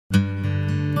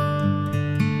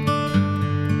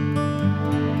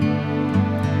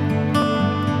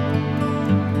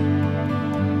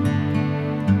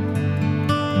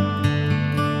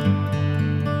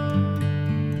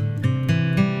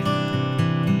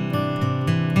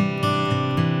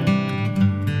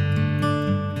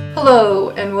Hello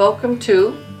and welcome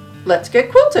to Let's Get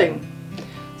Quilting.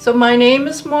 So my name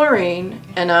is Maureen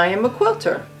and I am a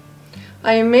quilter.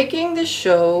 I am making this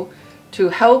show to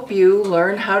help you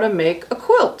learn how to make a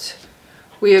quilt.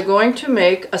 We are going to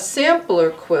make a sampler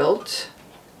quilt,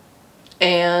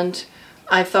 and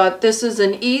I thought this is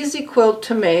an easy quilt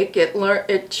to make.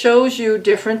 It shows you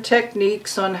different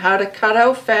techniques on how to cut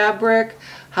out fabric,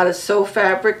 how to sew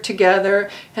fabric together,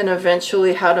 and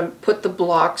eventually how to put the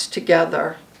blocks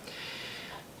together.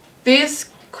 This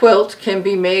quilt can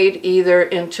be made either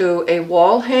into a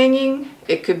wall hanging,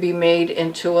 it could be made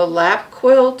into a lap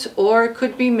quilt, or it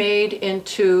could be made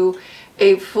into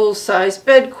a full-size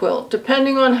bed quilt,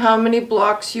 depending on how many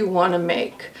blocks you want to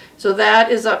make. So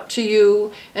that is up to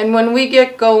you, and when we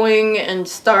get going and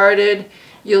started,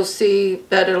 you'll see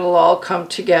that it'll all come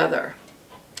together.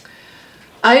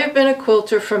 I have been a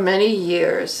quilter for many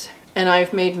years, and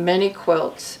I've made many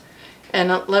quilts. And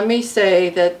let me say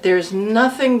that there's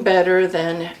nothing better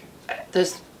than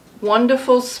this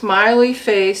wonderful smiley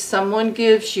face someone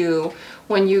gives you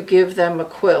when you give them a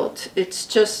quilt.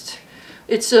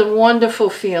 It's a wonderful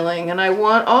feeling, and I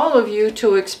want all of you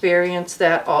to experience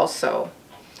that also.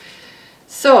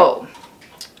 So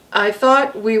I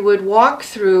thought we would walk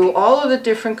through all of the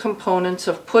different components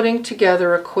of putting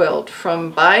together a quilt,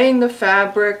 from buying the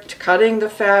fabric to cutting the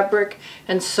fabric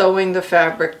and sewing the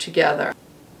fabric together.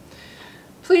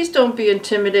 Please don't be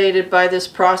intimidated by this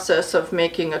process of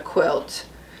making a quilt.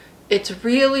 It's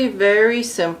really very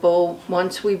simple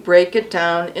once we break it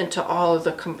down into all of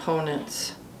the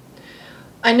components.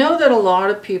 I know that a lot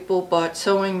of people bought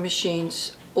sewing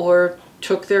machines or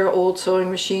took their old sewing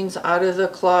machines out of the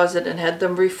closet and had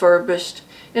them refurbished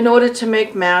in order to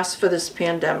make masks for this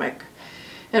pandemic.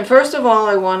 And first of all,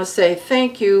 I want to say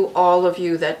thank you, all of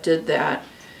you that did that.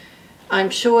 I'm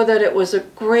sure that it was a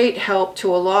great help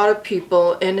to a lot of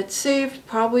people, and it saved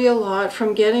probably a lot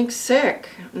from getting sick,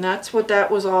 and that's what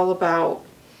that was all about.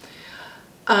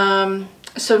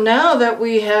 So now that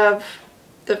we have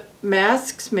the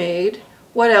masks made,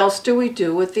 what else do we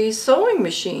do with these sewing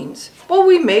machines? Well,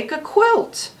 we make a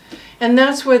quilt, and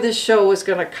that's where this show is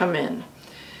going to come in.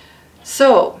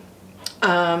 So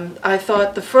I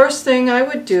thought the first thing I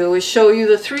would do is show you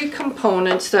the three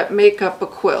components that make up a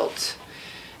quilt.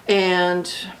 And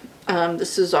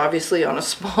this is obviously on a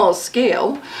small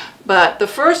scale, but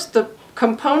the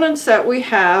components that we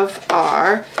have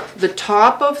are the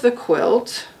top of the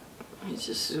quilt. Let me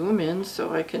just zoom in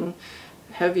so I can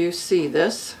have you see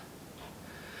this.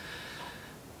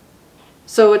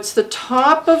 So it's the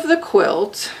top of the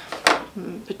quilt.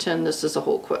 Pretend this is a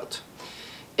whole quilt.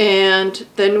 And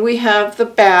then we have the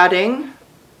batting,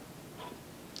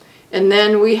 and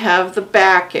then we have the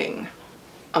backing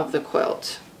of the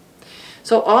quilt.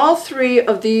 So all three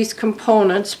of these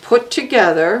components put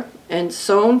together and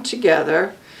sewn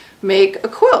together make a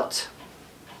quilt.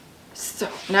 So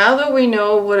now that we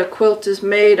know what a quilt is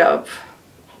made of,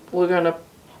 we're going to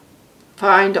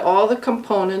find all the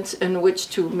components in which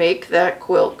to make that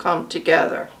quilt come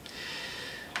together.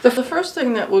 The first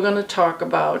thing that we're going to talk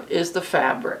about is the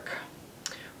fabric.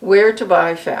 Where to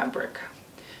buy fabric.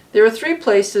 There are three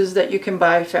places that you can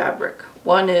buy fabric.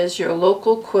 One is your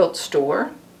local quilt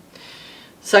store.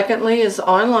 Secondly is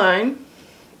online,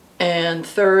 and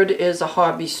third is a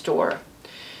hobby store.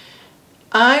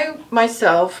 I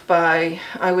myself buy,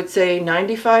 I would say,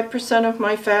 95% of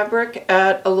my fabric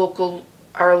at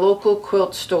our local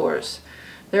quilt stores.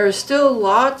 There are still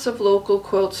lots of local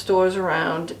quilt stores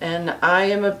around, and I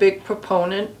am a big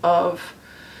proponent of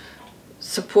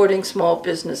supporting small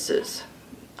businesses.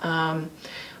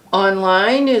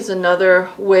 Online is another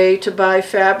way to buy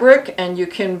fabric, and you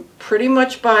can pretty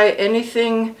much buy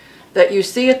anything that you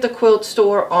see at the quilt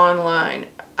store online.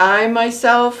 I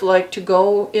myself like to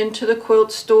go into the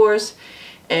quilt stores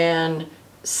and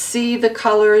see the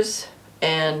colors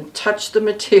and touch the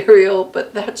material,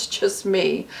 but that's just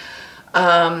me.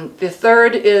 The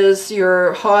third is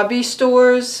your hobby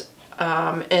stores,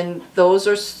 and those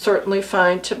are certainly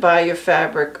fine to buy your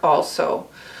fabric also.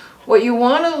 What you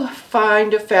want to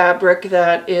find a fabric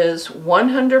that is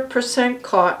 100%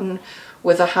 cotton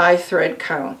with a high thread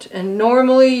count. And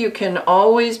normally you can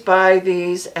always buy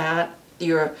these at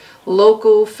your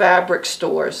local fabric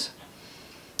stores.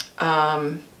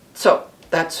 So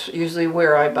that's usually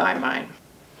where I buy mine.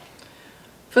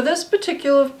 For this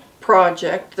particular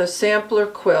project, the sampler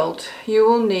quilt, you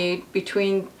will need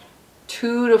between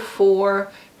 2 to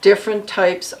 4 different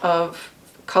types of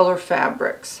color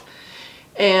fabrics.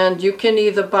 And you can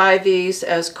either buy these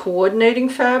as coordinating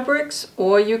fabrics,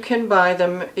 or you can buy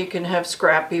them, you can have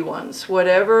scrappy ones,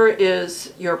 whatever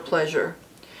is your pleasure.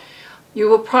 You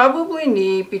will probably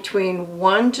need between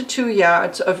 1 to 2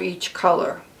 yards of each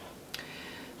color.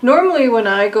 Normally when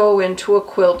I go into a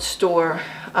quilt store,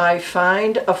 I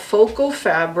find a focal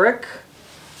fabric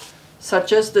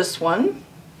such as this one,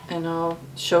 and I'll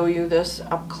show you this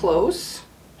up close.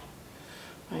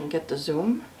 I can get the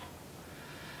zoom.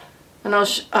 And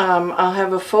I'll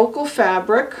have a focal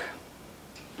fabric,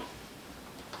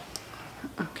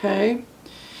 okay,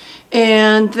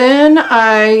 and then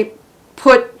I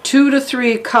put 2 to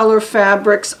 3 color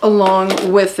fabrics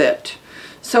along with it.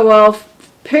 So I'll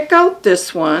pick out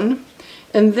this one,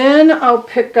 and then I'll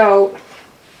pick out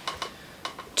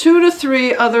 2 to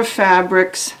 3 other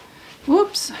fabrics,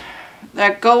 whoops,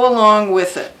 that go along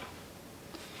with it.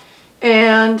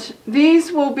 And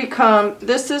these will become,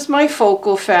 this is my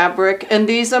focal fabric, and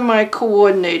these are my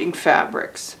coordinating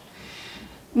fabrics.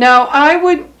 Now I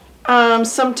would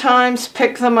sometimes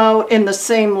pick them out in the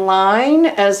same line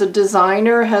as a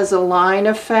designer has a line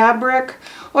of fabric,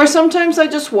 or sometimes I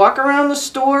just walk around the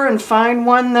store and find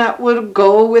one that would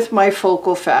go with my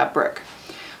focal fabric.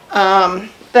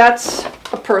 That's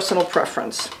a personal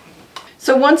preference.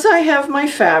 So once I have my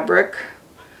fabric,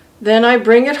 then I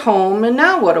bring it home, and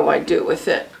now what do I do with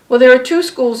it? Well, there are 2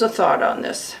 schools of thought on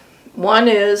this. One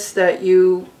is that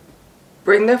you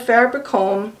bring the fabric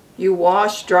home, you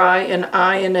wash, dry, and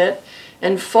iron it,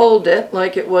 and fold it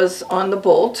like it was on the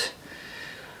bolt.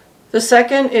 The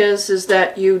second is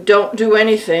that you don't do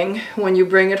anything. When you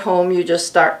bring it home, you just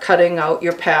start cutting out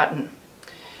your pattern.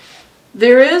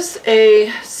 There is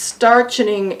a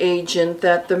starching agent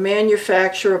that the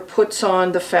manufacturer puts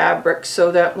on the fabric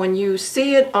so that when you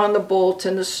see it on the bolt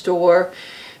in the store,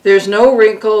 there's no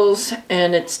wrinkles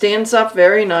and it stands up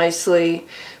very nicely,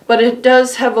 but it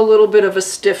does have a little bit of a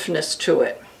stiffness to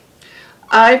it.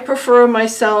 I prefer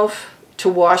myself to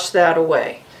wash that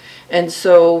away, and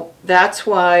so that's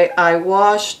why I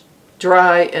wash,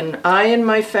 dry, and iron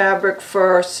my fabric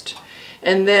first,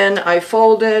 and then I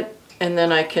fold it, and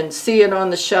then I can see it on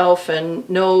the shelf and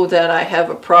know that I have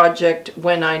a project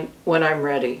when I'm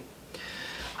ready.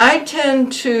 I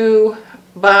tend to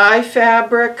buy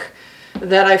fabric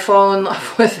that I fall in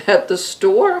love with at the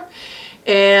store,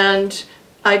 and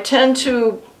I tend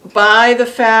to buy the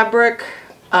fabric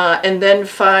and then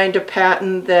find a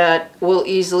pattern that will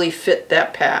easily fit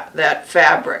that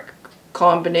fabric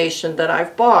combination that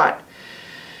I've bought.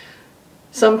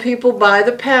 Some people buy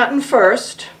the pattern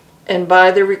first and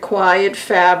buy the required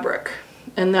fabric,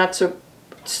 and that's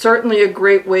certainly a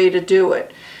great way to do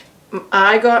it.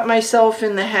 I got myself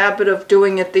in the habit of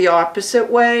doing it the opposite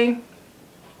way,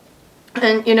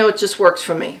 and you know, it just works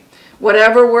for me.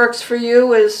 Whatever works for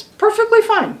you is perfectly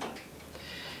fine.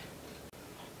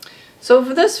 So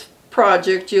for this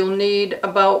project, you'll need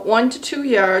about 1 to 2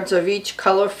 yards of each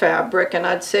color fabric, and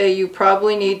I'd say you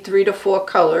probably need 3 to 4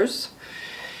 colors.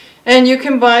 And you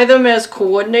can buy them as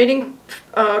coordinating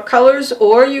colors,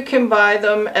 or you can buy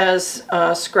them as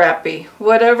scrappy.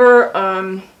 Whatever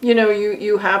you know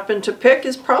you happen to pick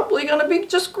is probably going to be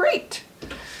just great.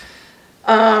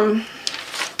 And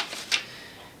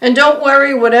don't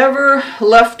worry, whatever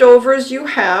leftovers you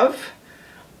have,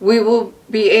 we will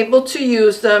be able to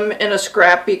use them in a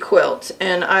scrappy quilt,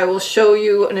 and I will show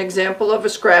you an example of a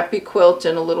scrappy quilt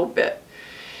in a little bit.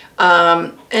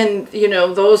 And you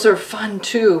know, those are fun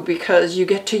too, because you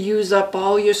get to use up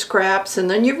all your scraps, and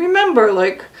then you remember,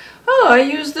 like, oh, I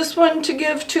used this one to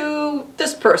give to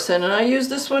this person, and I used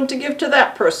this one to give to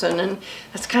that person, and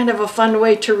that's kind of a fun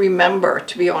way to remember,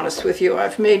 to be honest with you.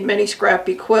 I've made many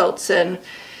scrappy quilts, and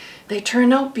they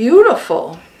turn out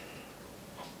beautiful.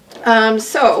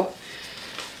 So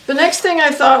the next thing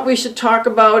I thought we should talk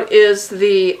about is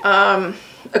the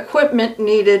equipment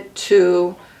needed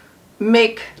to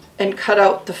make and cut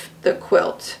out the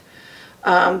quilt.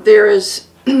 There is,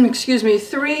 excuse me,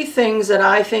 3 things that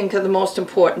I think are the most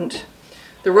important: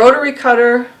 the rotary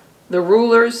cutter, the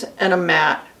rulers, and a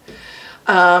mat.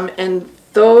 And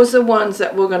those are ones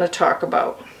that we're going to talk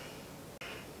about.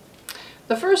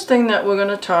 The first thing that we're going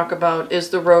to talk about is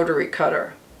the rotary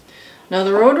cutter. Now,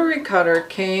 the rotary cutter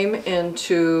came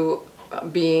into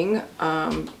being,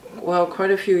 well,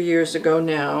 quite a few years ago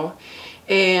now,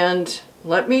 and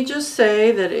let me just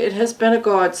say that it has been a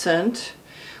godsend.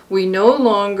 We no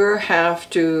longer have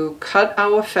to cut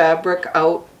our fabric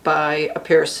out by a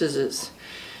pair of scissors.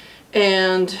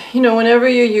 And, you know, whenever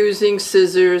you're using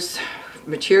scissors,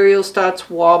 material starts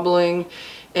wobbling,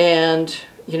 and,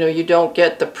 you know, you don't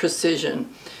get the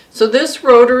precision. So this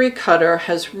rotary cutter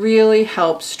has really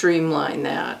helped streamline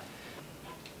that.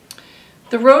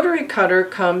 The rotary cutter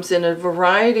comes in a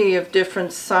variety of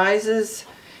different sizes,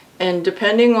 and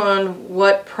depending on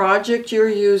what project you're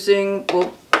using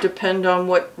will depend on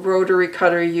what rotary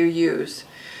cutter you use.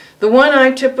 The one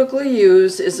I typically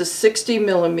use is a 60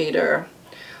 millimeter.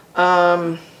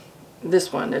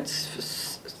 This one,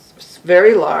 it's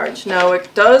very large. Now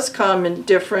it does come in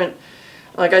different,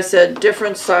 like I said,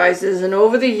 different sizes, and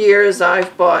over the years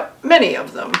I've bought many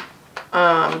of them.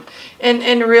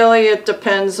 And really it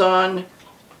depends on,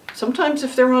 sometimes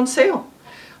if they're on sale.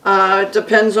 It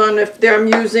depends on if I'm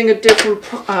using a different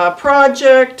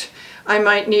project. I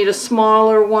might need a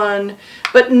smaller one,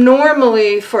 but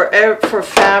normally for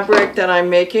fabric that I'm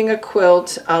making a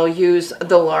quilt, I'll use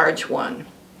the large one.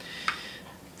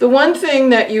 The one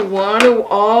thing that you want to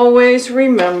always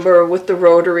remember with the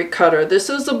rotary cutter, this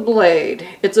is a blade.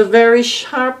 It's a very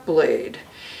sharp blade.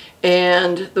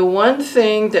 And the one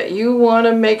thing that you want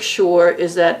to make sure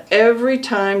is that every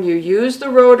time you use the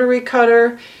rotary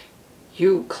cutter,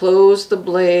 you close the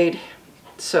blade.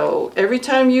 So every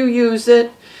time you use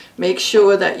it, make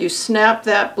sure that you snap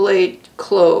that blade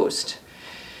closed.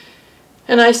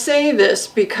 And I say this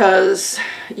because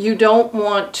you don't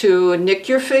want to nick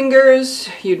your fingers,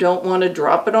 you don't want to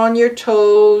drop it on your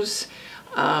toes.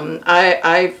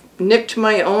 I've nicked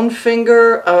my own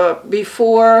finger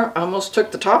before, almost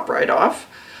took the top right off.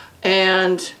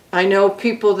 And I know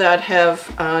people that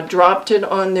have dropped it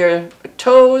on their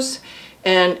toes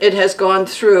and it has gone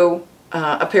through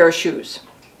a pair of shoes.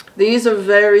 These are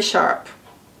very sharp.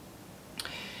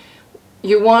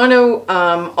 You want to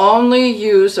only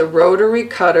use a rotary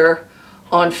cutter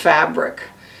on fabric.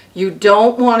 You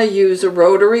don't want to use a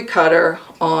rotary cutter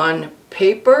on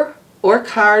paper or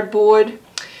cardboard.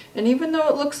 And even though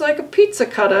it looks like a pizza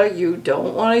cutter, you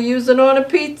don't want to use it on a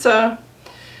pizza.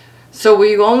 So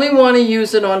we only want to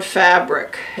use it on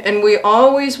fabric. And we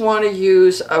always want to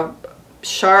use a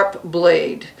sharp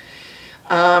blade.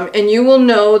 And you will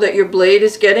know that your blade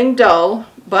is getting dull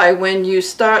by when you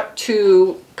start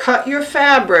to cut your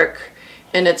fabric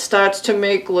and it starts to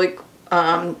make like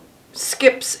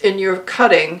skips in your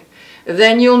cutting.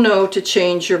 Then you'll know to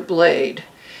change your blade.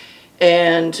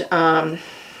 And I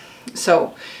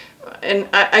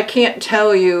can't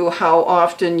tell you how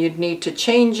often you'd need to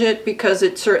change it because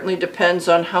it certainly depends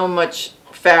on how much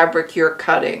fabric you're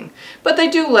cutting. But they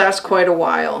do last quite a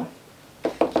while.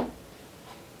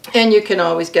 And you can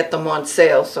always get them on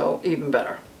sale, so even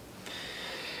better.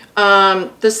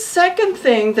 The second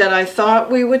thing that I thought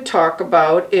we would talk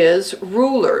about is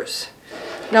rulers.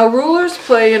 Now rulers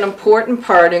play an important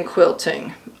part in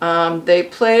quilting. They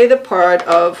play the part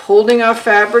of holding our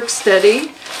fabric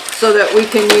steady so that we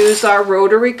can use our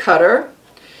rotary cutter.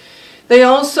 They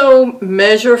also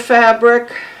measure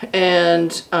fabric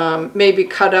and maybe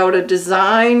cut out a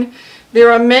design.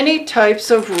 There are many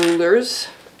types of rulers,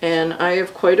 and I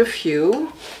have quite a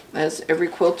few, as every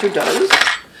quilter does.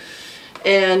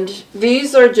 And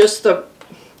these are just the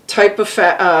type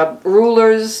of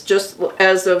rulers, just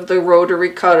as of the rotary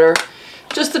cutter.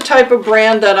 Just the type of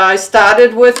brand that I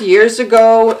started with years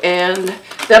ago and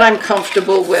that I'm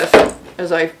comfortable with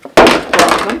as I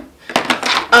brought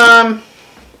them.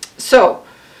 So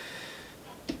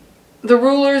the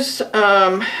rulers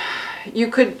you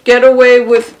could get away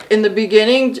with in the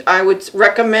beginning. I would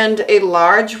recommend a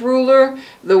large ruler,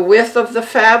 the width of the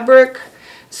fabric,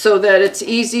 so that it's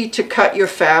easy to cut your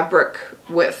fabric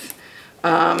with.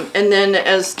 And then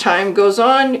as time goes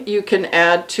on, you can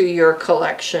add to your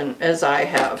collection, as I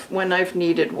have when I've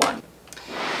needed one.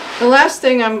 The last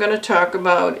thing I'm going to talk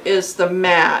about is the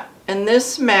mat. And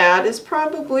this mat is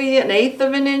probably 1/8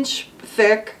 of an inch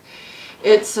thick.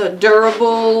 It's a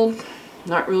durable,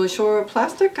 not really sure,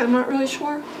 plastic, I'm not really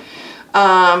sure.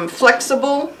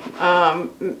 Flexible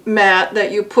mat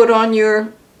that you put on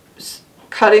your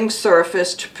cutting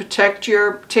surface to protect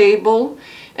your table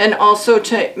and also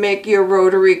to make your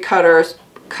rotary cutters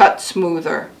cut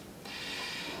smoother.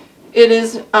 It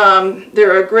is,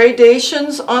 there are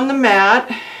gradations on the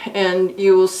mat, and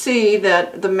you will see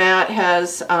that the mat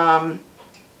has,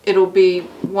 it'll be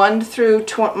 1 through,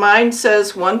 mine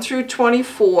says 1 through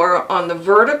 24 on the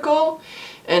vertical,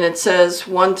 and it says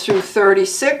 1 through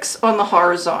 36 on the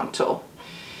horizontal.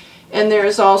 And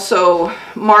there's also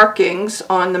markings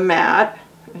on the mat,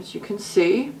 as you can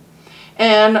see.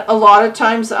 And a lot of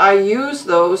times I use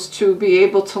those to be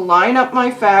able to line up my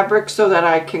fabric so that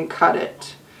I can cut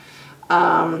it.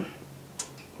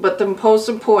 But the most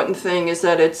important thing is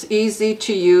that it's easy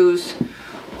to use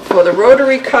for the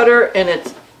rotary cutter, and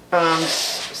it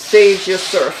saves your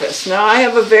surface. Now I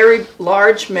have a very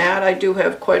large mat. I do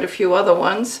have quite a few other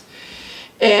ones.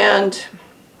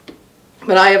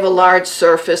 But I have a large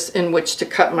surface in which to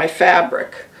cut my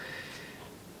fabric.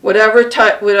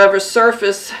 Whatever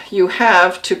surface you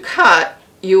have to cut,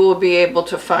 you will be able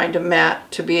to find a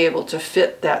mat to be able to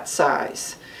fit that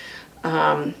size.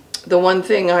 The one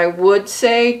thing I would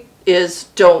say is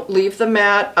don't leave the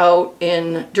mat out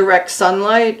in direct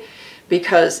sunlight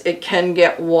because it can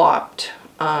get warped.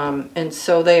 And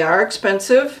so they are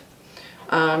expensive,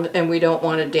 and we don't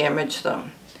want to damage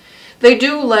them. They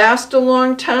do last a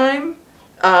long time.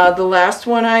 The last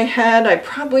one I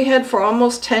probably had for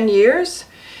almost 10 years.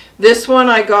 This one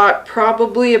I got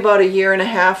probably about 1.5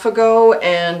 years ago,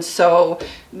 and so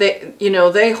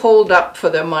they hold up for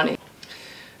their money.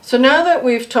 So now that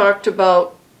we've talked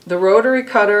about the rotary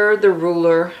cutter, the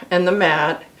ruler, and the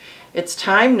mat, it's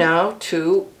time now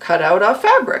to cut out our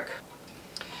fabric.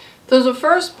 So the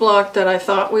first block that I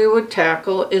thought we would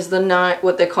tackle is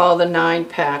what they call the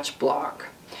 9-patch block.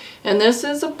 And this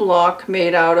is a block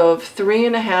made out of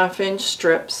 3.5-inch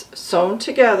strips sewn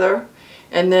together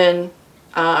and then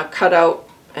cut out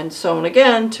and sewn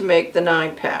again to make the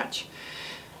 9-patch.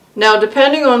 Now,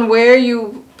 depending on where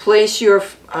you place your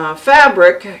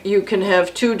fabric, you can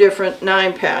have 2 different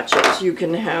 9-patches. You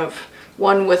can have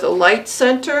one with a light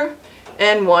center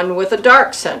and one with a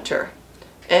dark center.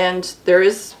 And there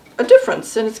is a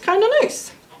difference, and it's kind of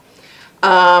nice.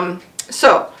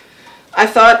 So I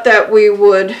thought that we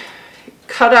would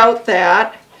cut out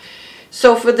that.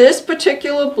 So for this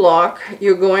particular block,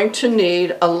 you're going to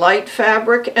need a light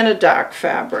fabric and a dark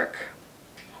fabric.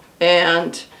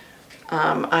 And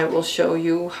I will show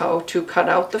you how to cut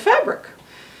out the fabric.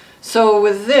 So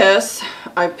with this,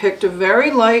 I picked a very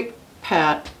light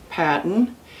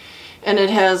pattern, and it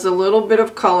has a little bit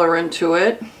of color into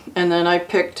it. And then I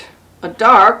picked a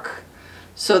dark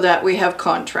so that we have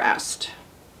contrast.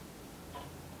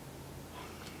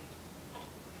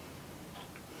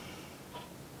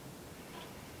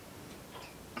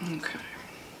 Okay,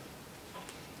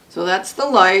 so that's the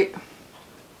light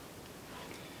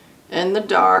and the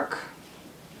dark,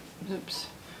 oops,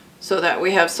 so that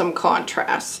we have some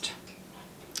contrast.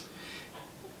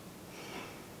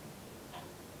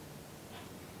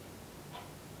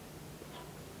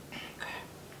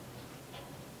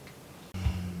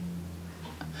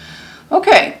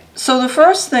 Okay, so the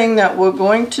first thing that we're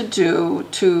going to do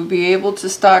to be able to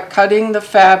start cutting the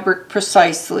fabric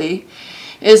precisely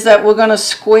is that we're going to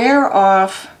square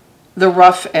off the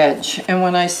rough edge. And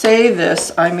when I say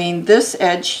this, I mean this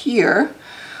edge here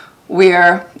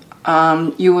where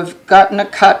you have gotten a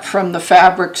cut from the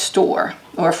fabric store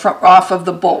or off of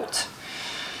the bolt.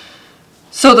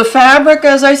 So the fabric,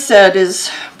 as I said, is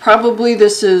probably,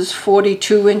 this is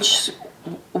 42-inch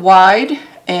wide.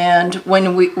 And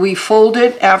when we fold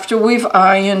it after we've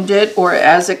ironed it, or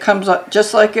as it comes up,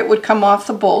 just like it would come off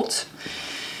the bolts.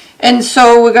 And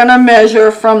so we're going to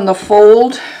measure from the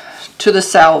fold to the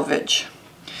selvage.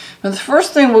 Now the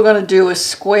first thing we're going to do is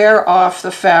square off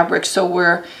the fabric so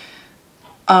we're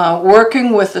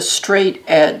working with a straight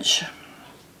edge.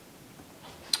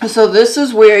 So this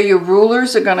is where your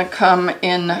rulers are going to come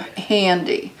in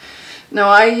handy. Now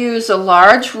I use a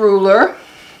large ruler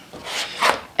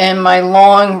and my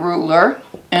long ruler,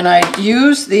 and I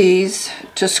use these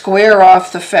to square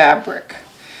off the fabric.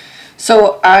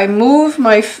 So I move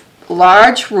my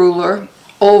large ruler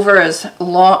over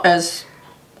as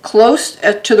close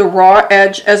to the raw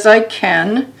edge as I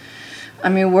can. I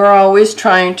mean, we're always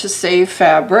trying to save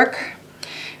fabric.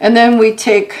 And then we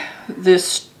take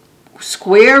this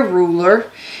square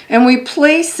ruler and we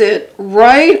place it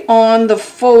right on the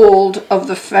fold of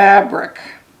the fabric.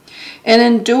 And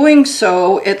in doing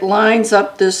so, it lines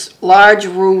up this large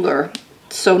ruler.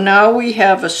 So now we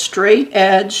have a straight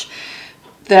edge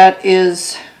that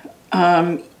is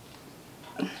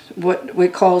what we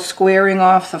call squaring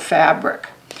off the fabric.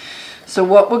 So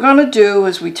what we're going to do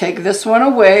is we take this one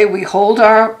away, we hold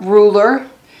our ruler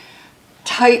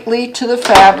tightly to the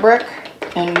fabric,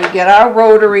 and we get our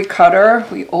rotary cutter,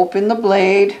 we open the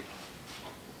blade,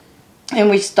 and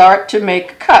we start to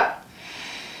make a cut.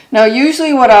 Now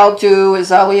usually what I'll do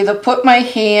is I'll either put my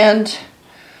hand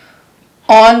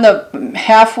on the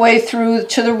halfway through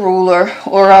to the ruler,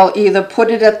 or I'll either put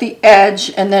it at the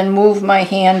edge and then move my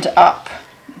hand up.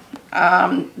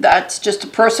 That's just a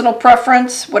personal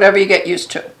preference, whatever you get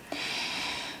used to.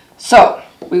 So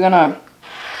we're gonna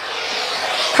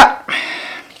cut.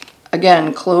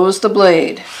 Again, close the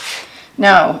blade.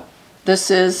 Now this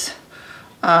is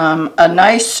a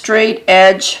nice straight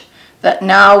edge that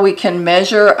now we can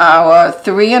measure our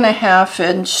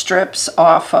 3.5-inch strips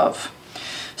off of.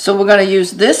 So we're going to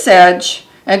use this edge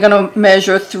and going to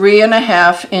measure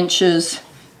 3.5 inches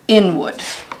inward.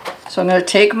 So I'm going to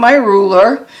take my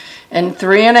ruler, and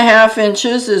 3.5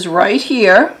 inches is right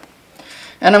here,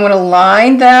 and I'm going to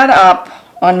line that up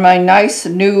on my nice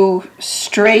new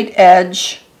straight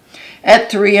edge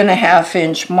at 3.5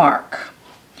 inch mark.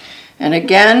 And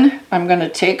again, I'm going to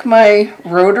take my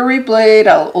rotary blade,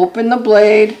 I'll open the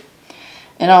blade,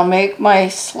 and I'll make my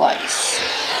slice.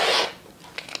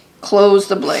 Close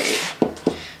the blade.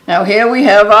 Now here we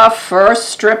have our first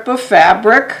strip of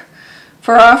fabric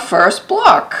for our first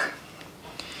block.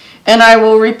 And I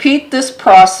will repeat this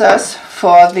process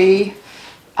for the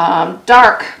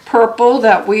dark purple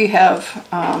that we have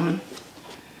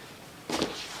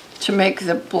to make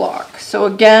the block. So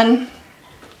again,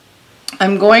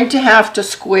 I'm going to have to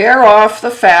square off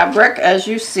the fabric. As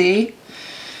you see,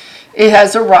 it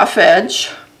has a rough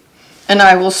edge, and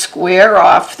I will square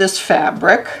off this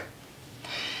fabric.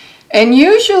 And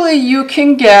usually you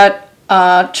can get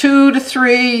 2 to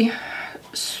 3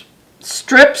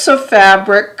 strips of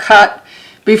fabric cut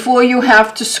before you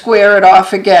have to square it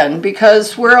off again,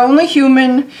 because we're only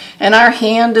human and our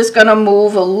hand is going to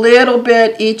move a little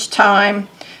bit each time,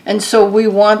 and so we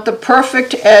want the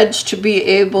perfect edge to be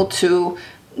able to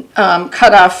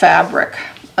cut our fabric.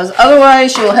 As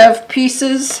otherwise you'll have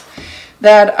pieces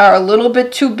that are a little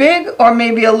bit too big or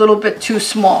maybe a little bit too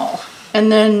small,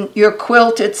 and then your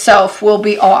quilt itself will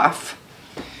be off.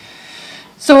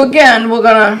 So again, we're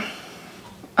going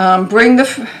to bring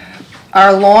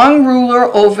our long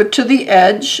ruler over to the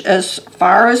edge as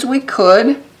far as we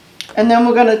could, and then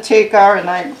we're going to take our, and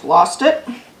I've lost it,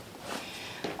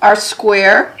 our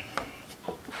square,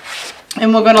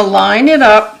 and we're going to line it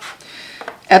up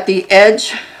at the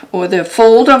edge or the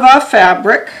fold of our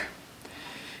fabric.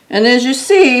 And as you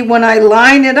see, when I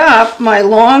line it up, my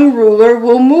long ruler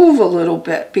will move a little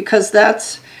bit because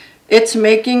it's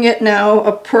making it now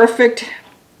a perfect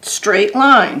straight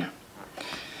line.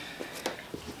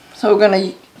 So we're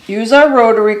going to use our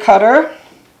rotary cutter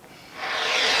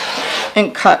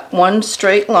and cut one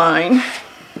straight line.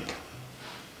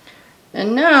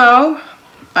 And now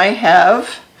I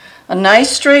have a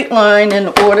nice straight line in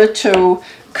order to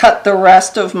cut the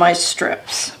rest of my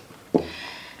strips.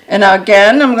 And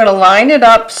again, I'm going to line it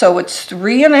up so it's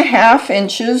 3.5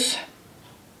 inches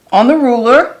on the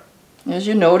ruler. As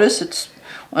you notice, it's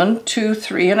 1, 2,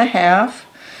 3.5.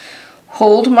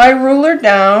 Hold my ruler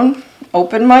down,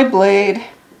 open my blade,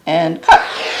 and cut.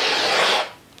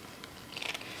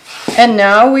 And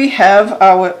now we have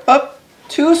our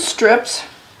 2 strips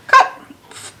cut.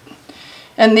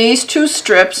 And these 2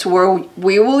 strips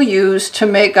we will use to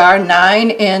make our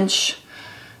 9-inch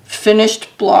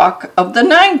finished block of the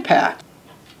 9 patch.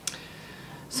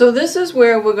 So this is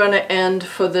where we're going to end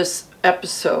for this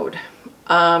episode.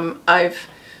 I've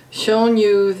shown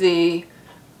you the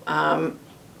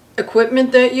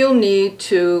equipment that you'll need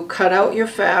to cut out your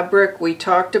fabric. We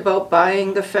talked about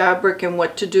buying the fabric and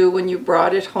what to do when you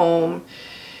brought it home.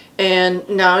 And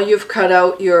now you've cut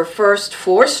out your first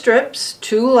 4 strips,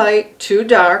 2 light, 2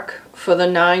 dark, for the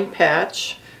 9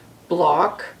 patch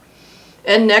block.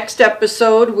 And next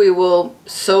episode we will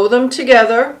sew them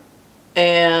together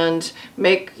and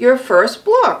make your first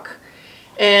block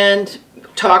and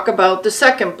talk about the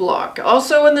second block.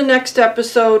 Also in the next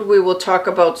episode we will talk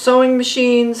about sewing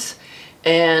machines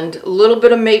and a little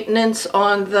bit of maintenance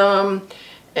on them,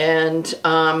 and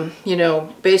you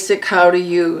know, basic how to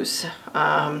use.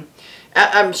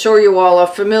 I'm sure you all are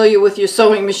familiar with your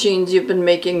sewing machines. You've been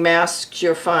making masks,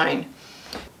 you're fine.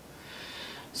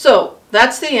 So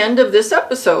that's the end of this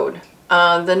episode.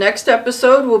 The next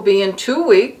episode will be in 2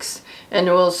 weeks, and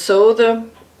we'll sew the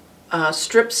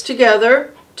strips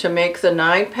together to make the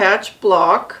 9 patch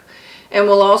block. And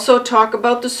we'll also talk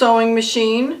about the sewing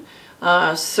machine,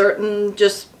 certain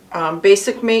just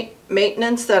basic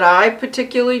maintenance that I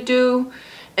particularly do,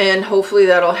 and hopefully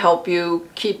that'll help you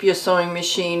keep your sewing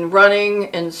machine running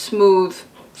and smooth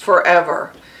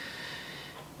forever.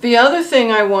 The other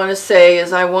thing I want to say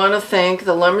is I want to thank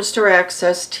the Leominster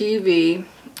Access TV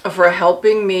for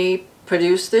helping me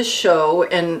produce this show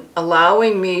and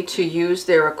allowing me to use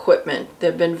their equipment.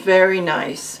 They've been very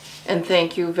nice, and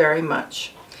thank you very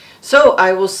much. So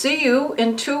I will see you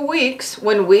in 2 weeks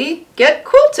when we get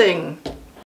quilting.